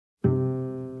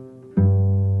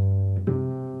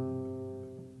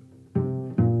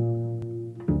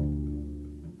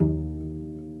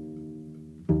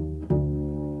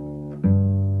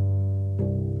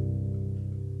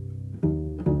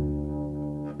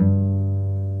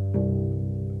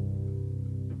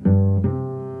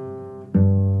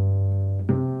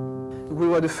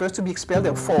were the first to be expelled.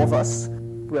 There were 4 of us.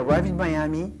 We arrived in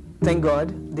Miami. Thank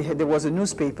God, there was a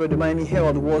newspaper. The Miami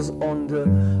Herald was on the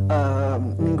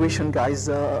immigration guy's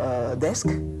desk,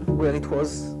 where it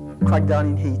was crackdown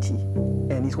in Haiti,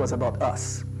 and it was about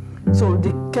us. So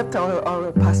they kept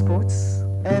our passports,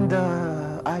 and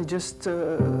I just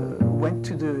went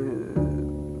to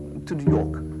New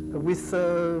York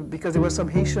because there were some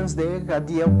Haitians there at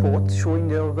the airport showing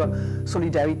their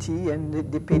solidarity, and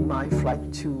they paid my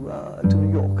flight to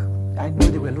New York. I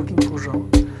knew they were looking for Jean.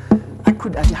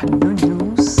 I had no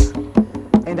news,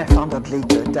 and I found out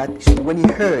later that when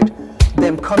he heard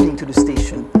them coming to the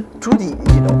station through the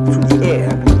air,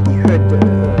 he heard the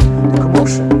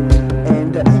commotion,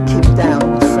 and he came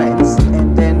down with friends,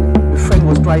 and then the friend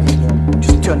was driving him,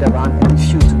 just turned around and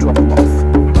refused to drop him off.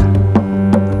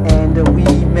 And we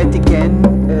met again